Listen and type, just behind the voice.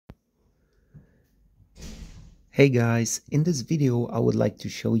Hey guys, in this video I would like to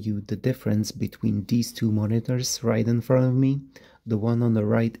show you the difference between these two monitors right in front of me. The one on the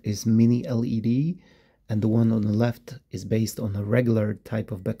right is mini LED and the one on the left is based on a regular type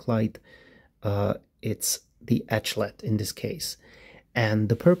of backlight. It's the edge-LED in this case. And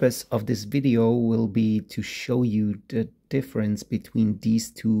the purpose of this video will be to show you the difference between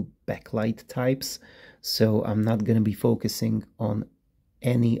these two backlight types. So I'm not going to be focusing on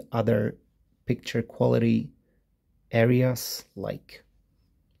any other picture quality areas like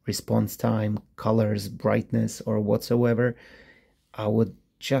response time, colors, brightness, or whatsoever. I would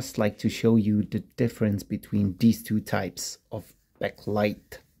just like to show you the difference between these two types of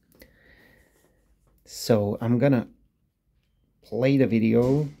backlight. So I'm gonna play the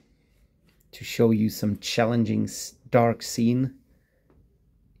video to show you some challenging dark scene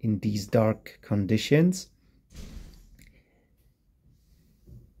in these dark conditions.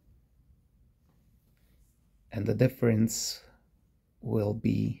 And the difference will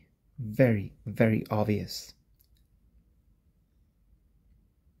be very, very obvious.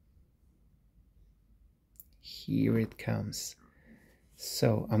 Here it comes.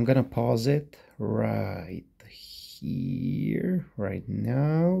 So I'm gonna pause it right here, right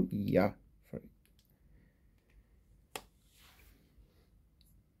now. Yeah.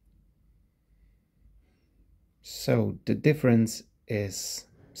 So the difference is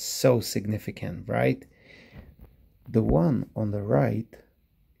so significant, right? The one on the right,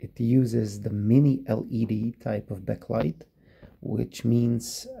 it uses the mini LED type of backlight, which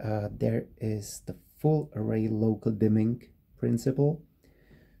means there is the full array local dimming principle.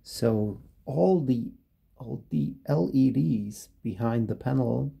 So all the LEDs behind the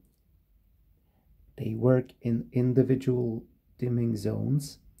panel, they work in individual dimming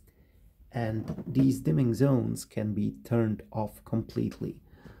zones, and these dimming zones can be turned off completely.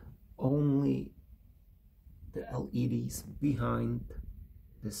 Only the LEDs behind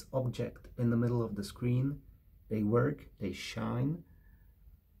this object in the middle of the screen, they work, they shine,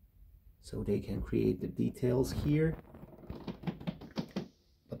 so they can create the details here.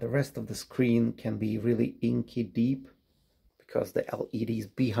 But the rest of the screen can be really inky deep because the LEDs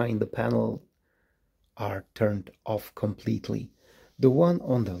behind the panel are turned off completely. The one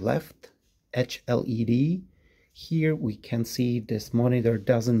on the left, Edge LED, here we can see this monitor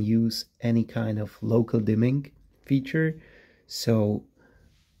doesn't use any kind of local dimming feature, so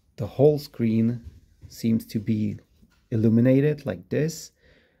the whole screen seems to be illuminated like this.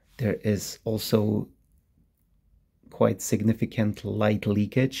 There is also quite significant light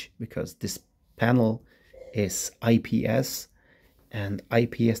leakage because this panel is IPS, and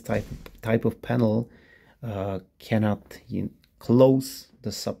IPS type of panel cannot close the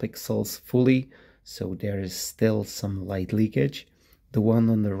subpixels fully, so there is still some light leakage. The one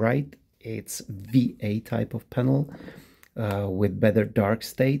on the right, it's VA type of panel with better dark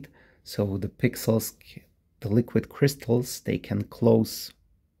state, so the pixels, the liquid crystals, they can close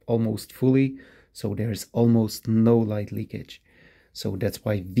almost fully, so there's almost no light leakage. So that's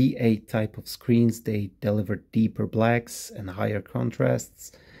why VA type of screens, they deliver deeper blacks and higher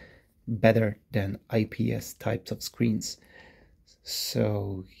contrasts better than IPS types of screens.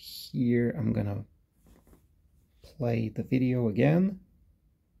 So here I'm gonna play the video again.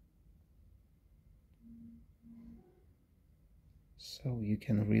 So you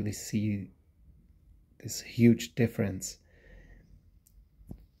can really see this huge difference.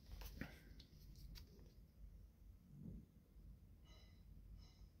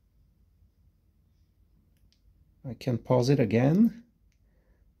 I can pause it again,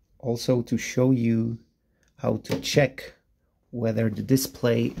 also to show you how to check whether the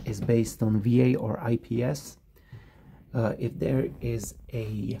display is based on VA or IPS. If there is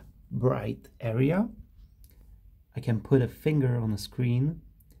a bright area, I can put a finger on the screen,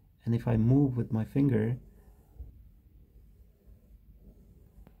 and if I move with my finger,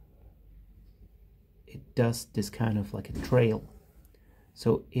 it does this kind of like a trail.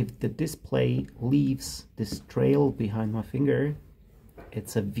 So if the display leaves this trail behind my finger,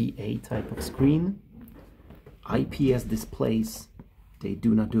 it's a VA type of screen. IPS displays, they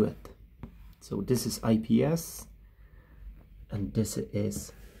do not do it. So this is IPS and this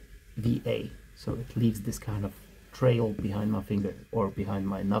is VA. So it leaves this kind of trail behind my finger or behind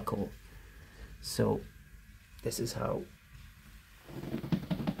my knuckle. So this is how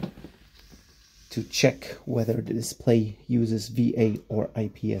to check whether the display uses VA or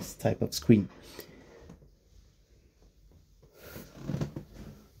IPS type of screen.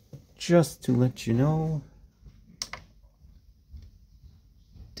 Just to let you know,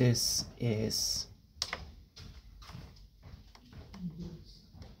 this is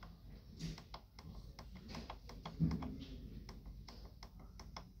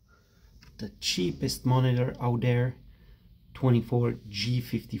the cheapest monitor out there,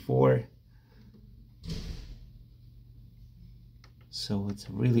 24G54. So it's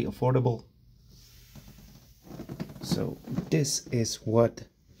really affordable. So this is what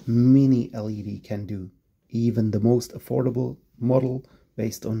MiniLED can do. Even the most affordable model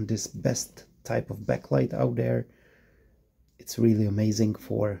based on this best type of backlight out there, it's really amazing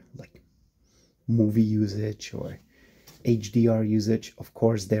for like movie usage or HDR usage. Of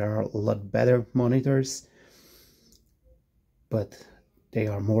course, there are a lot better monitors, but they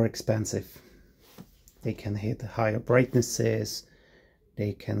are more expensive. They can hit higher brightnesses,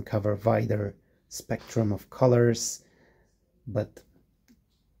 they can cover wider spectrum of colors, but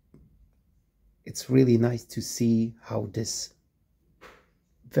it's really nice to see how this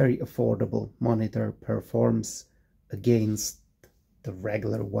very affordable monitor performs against the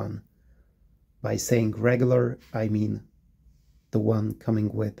regular one. By saying regular, I mean the one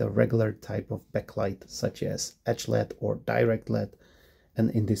coming with a regular type of backlight, such as edge LED or direct LED, and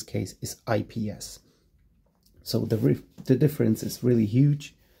in this case is IPS. So the difference is really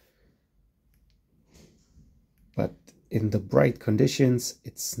huge, but in the bright conditions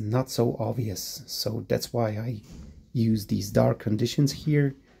it's not so obvious. So that's why I use these dark conditions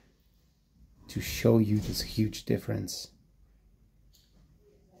here to show you this huge difference.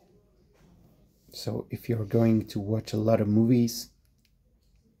 So if you're going to watch a lot of movies,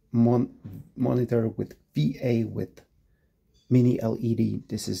 monitor with VA with MiniLED,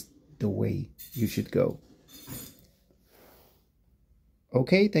 this is the way you should go.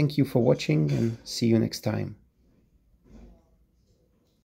 Okay, thank you for watching and see you next time.